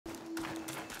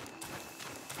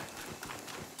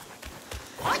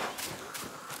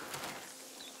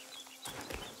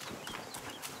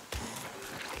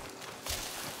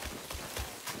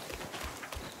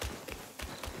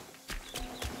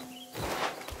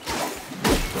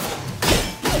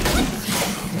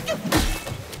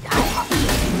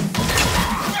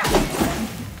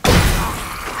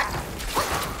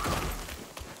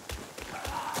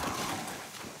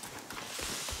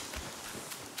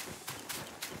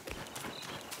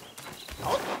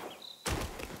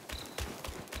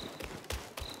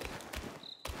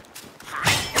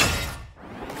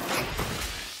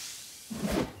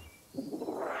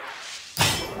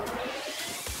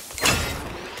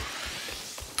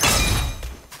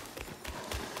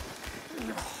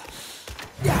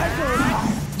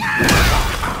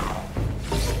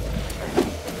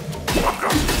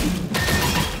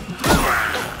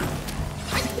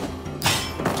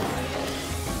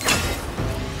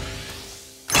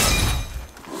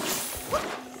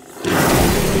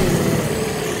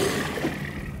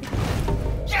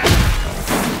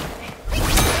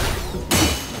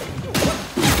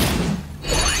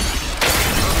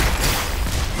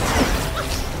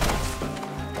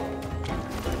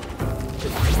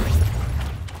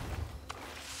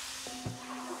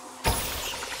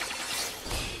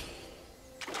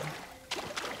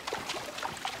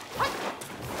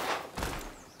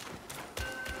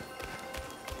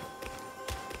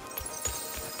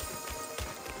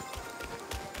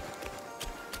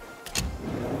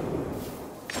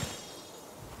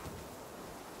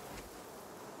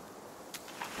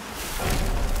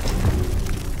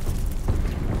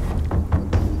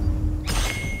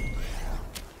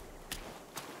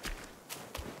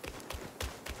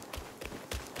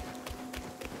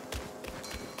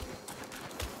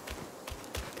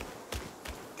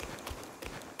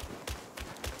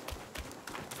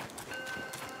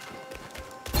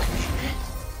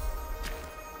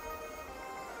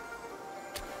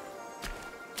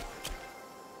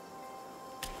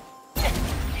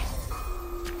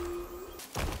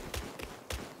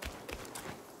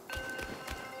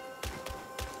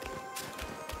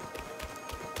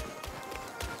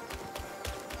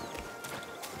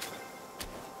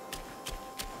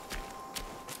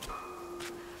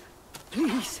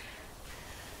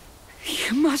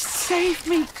save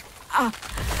me.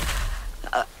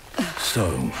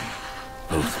 So,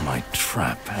 both my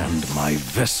trap and my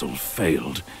vessel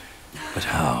failed. But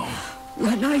how?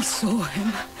 When I saw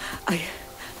him,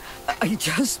 I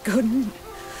just couldn't.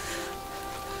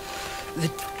 The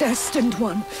Destined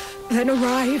One then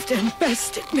arrived and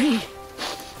bested me.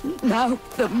 Now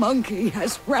the monkey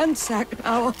has ransacked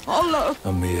our hollow.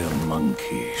 A mere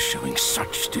monkey showing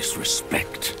such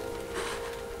disrespect.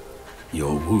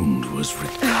 Your wound was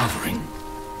recovering.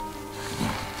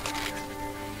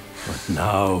 But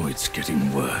now it's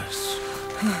getting worse.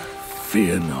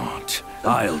 Fear not,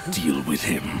 I'll deal with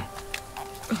him.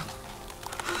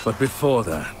 But before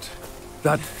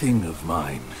that thing of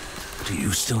mine, do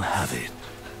you still have it?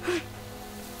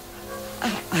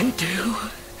 I do.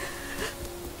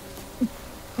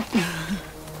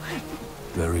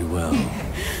 Very well.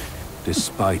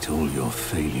 Despite all your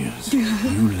failures,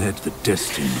 you led the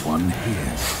Destined One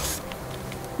here.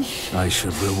 I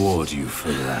should reward you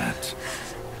for that.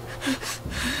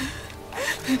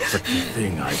 But the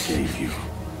thing I gave you,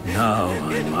 now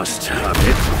I must have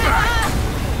it back!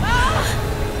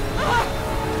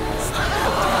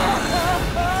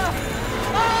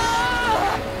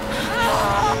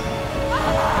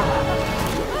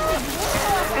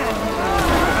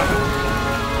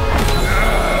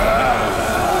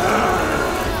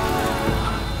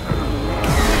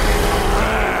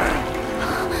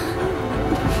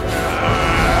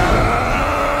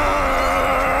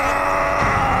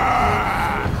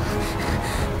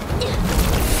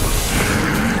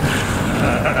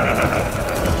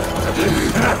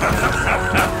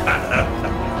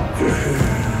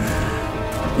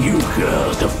 You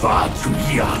girls are far too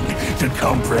young to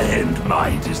comprehend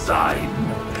my design.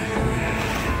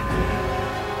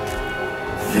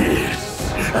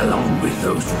 This, along with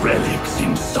those relics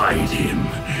inside him,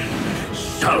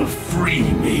 shall free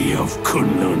me of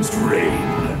Kunlun's reign.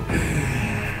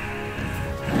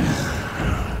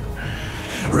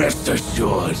 Rest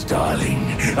assured,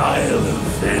 darling, I'll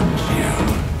avenge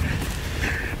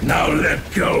you. Now let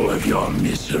go of your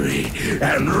misery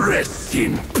and rest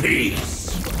in peace.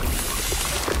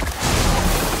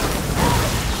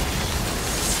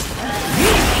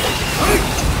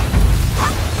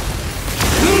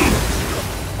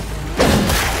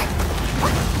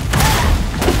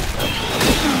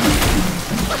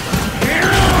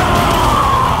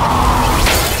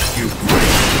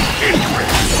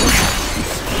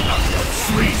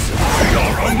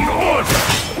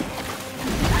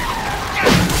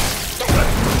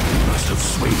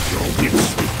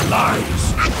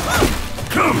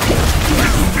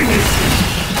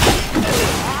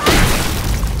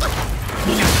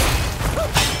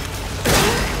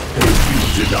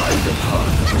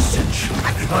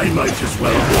 I might as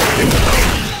well walk him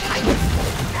down.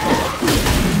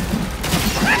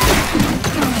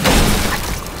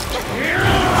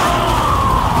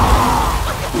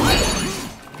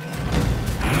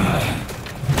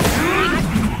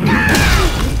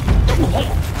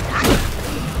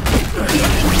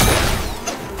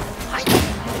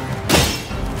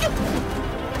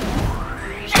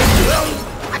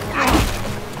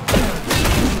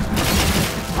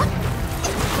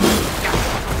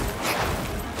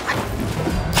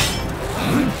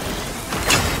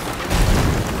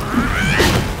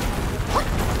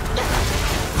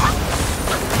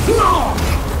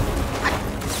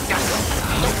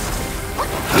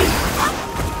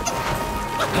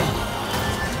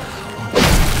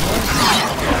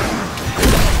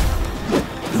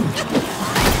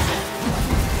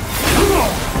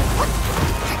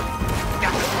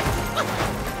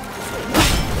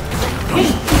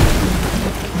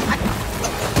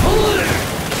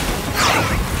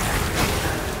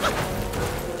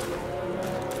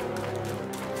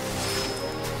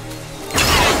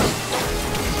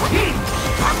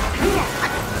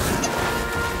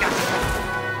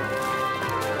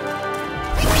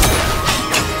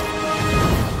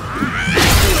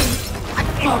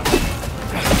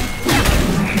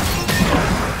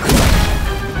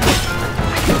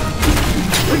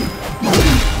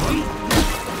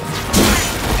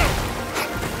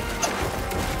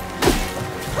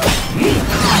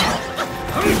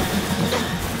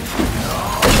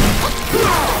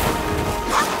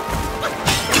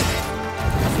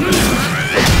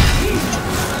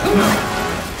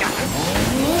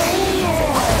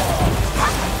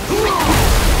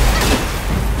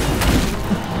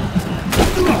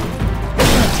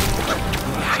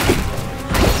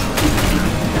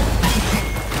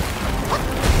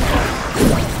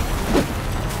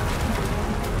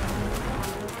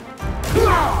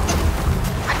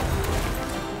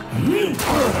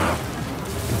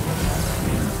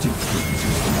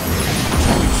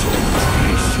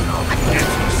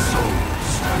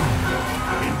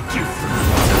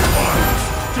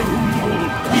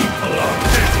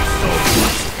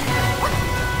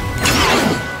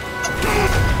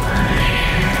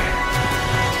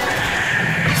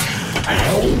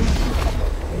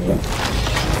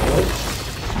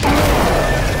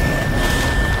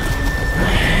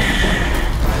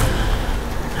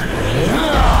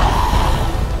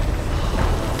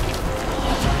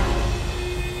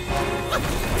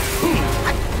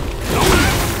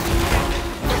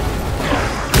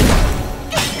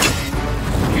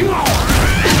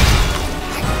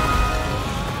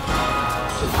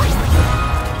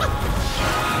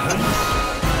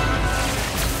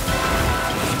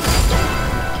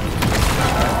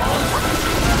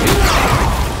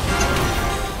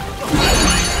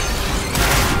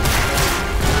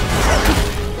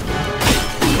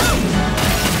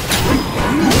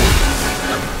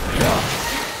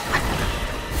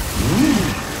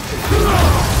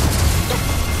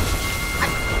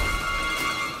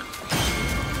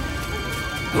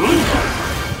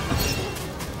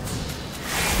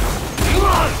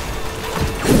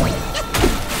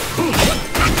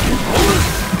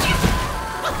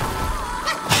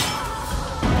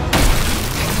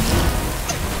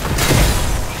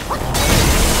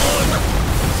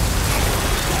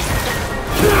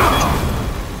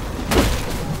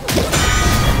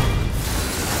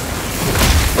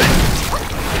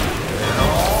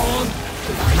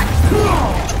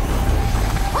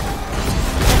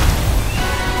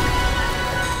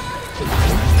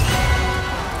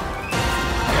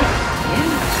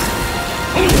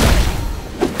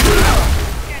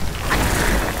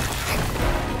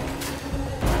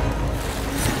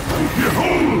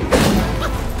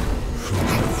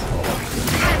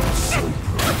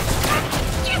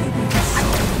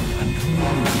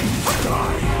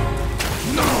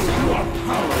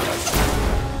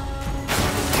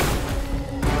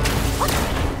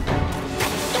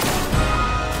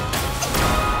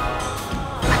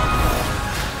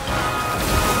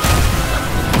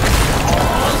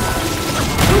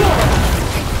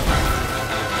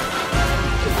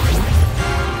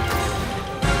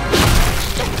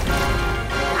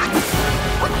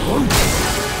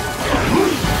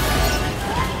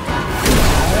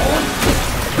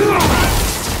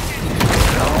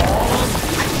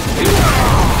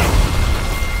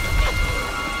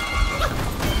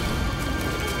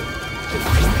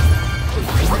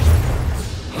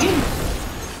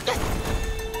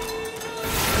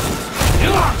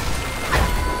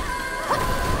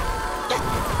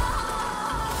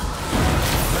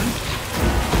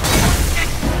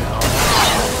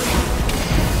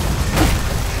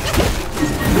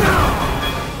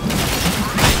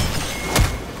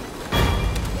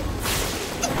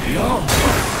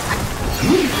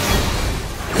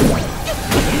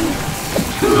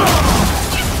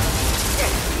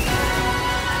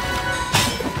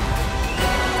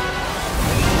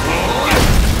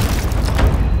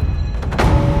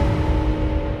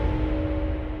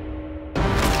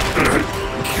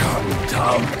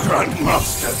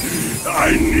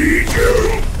 I need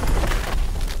you!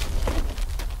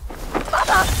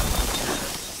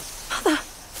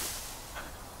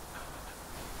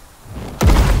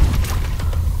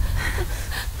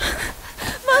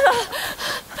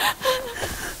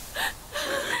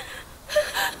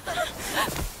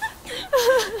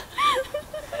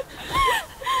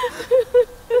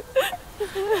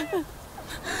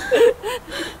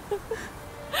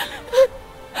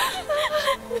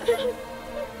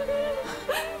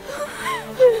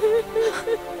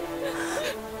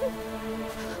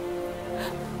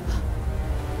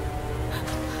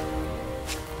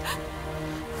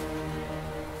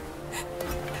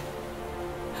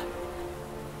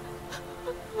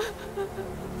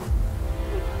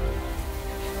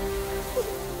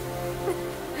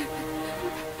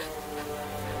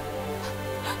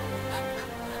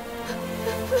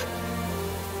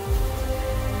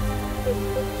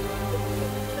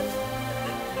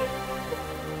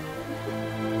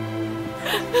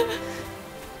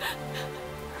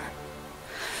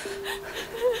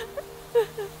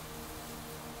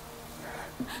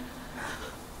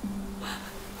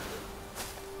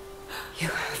 You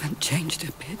haven't changed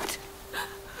a bit.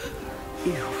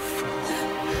 You fool.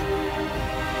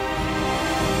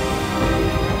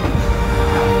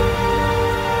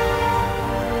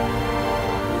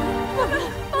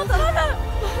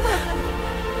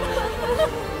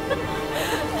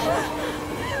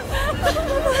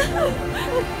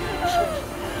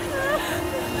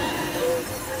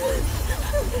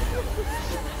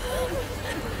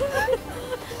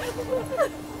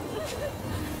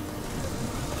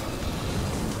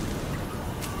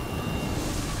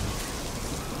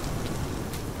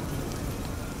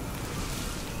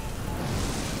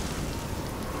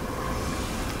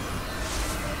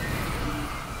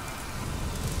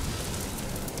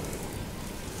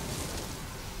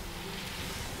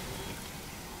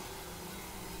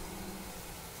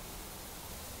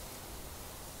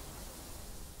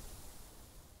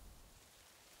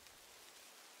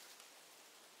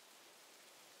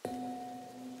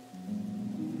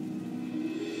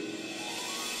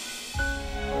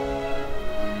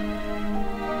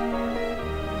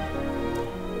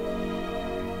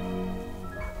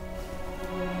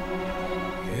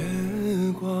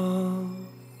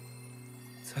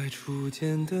初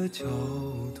见的交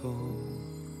通，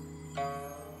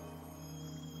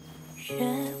月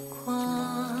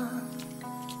光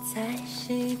在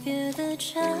惜别的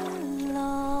站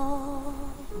楼，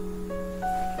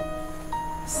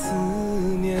思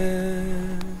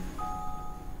念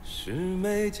是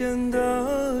眉间的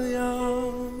痒，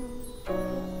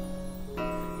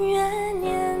愿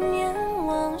念念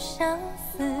望相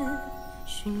思，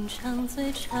寻常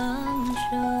最长久。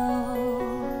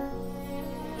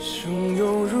汹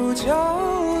涌如交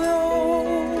流，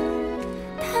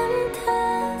忐忑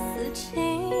似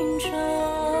轻舟，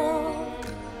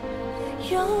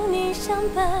有你相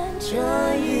伴，这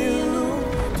一路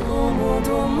多么多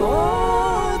么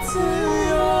自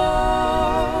由。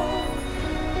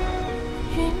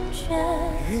云卷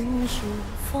云舒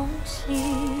风起，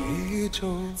一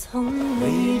周，从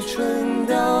立春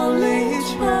到立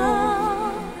秋，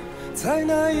在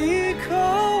那一刻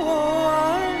我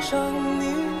爱上你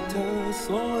的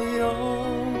所有。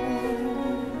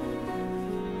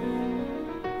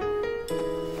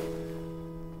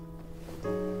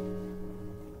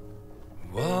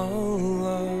忘了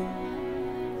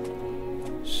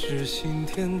是心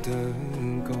田的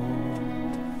沟，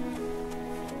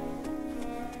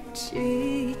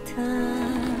记得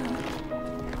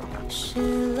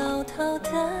是老套的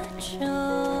酒，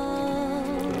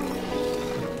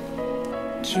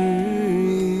指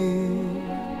引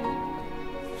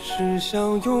是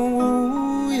相拥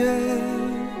无言。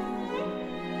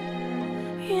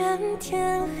愿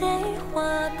天黑花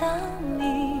当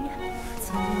你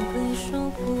总会说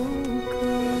不够。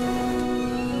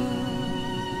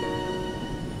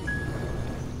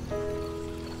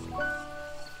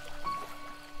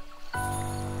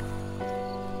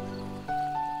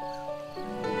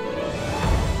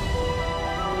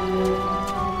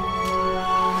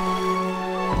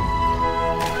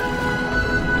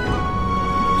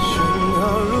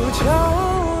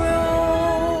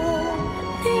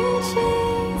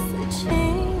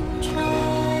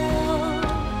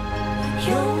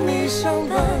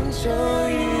这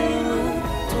一路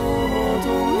多么多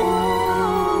么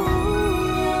无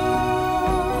忧，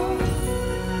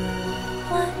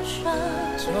玩耍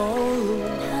朝露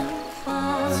昙花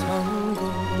苍过，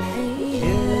也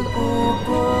不过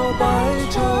白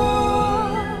昼。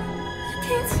听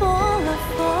错了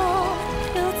风，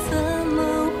又怎么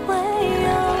会有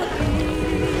以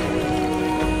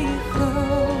后？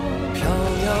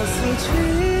死情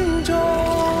衷。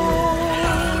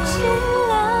寂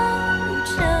寥与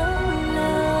蒸馏，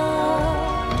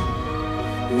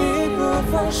你不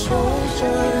放手这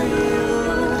一路，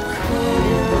可怜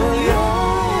我要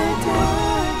多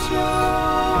久？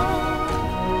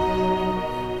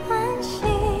欢喜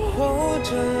或真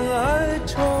爱中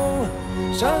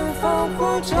绽放，或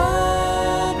者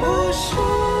不是，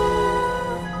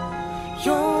永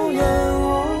远无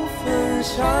分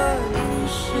下一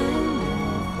世莫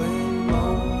回眸。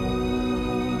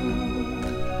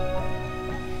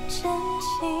真情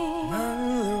难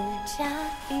留假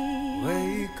意未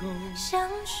够，相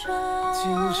守，今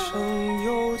生有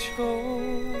求。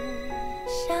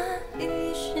下一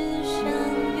世相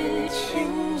遇情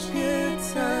节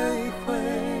再会。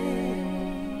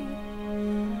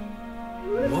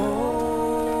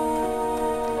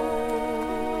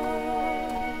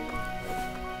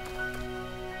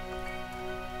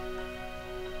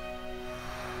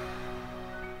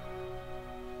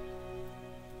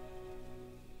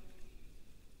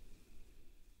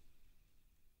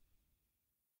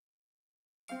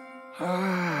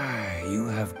You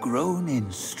have grown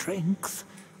in strength,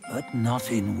 but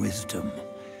not in wisdom.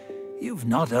 You've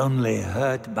not only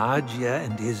hurt Bajia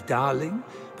and his darling,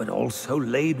 but also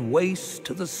laid waste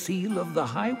to the seal of the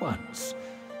High Ones.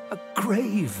 A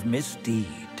grave misdeed.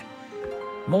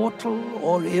 Mortal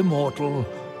or immortal,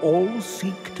 all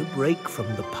seek to break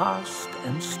from the past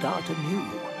and start anew.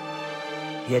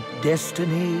 Yet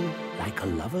destiny, like a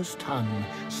lover's tongue,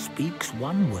 speaks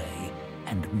one way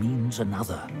and means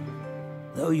another.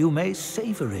 Though you may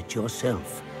savor it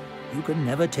yourself, you can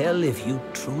never tell if you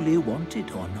truly want it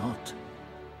or not.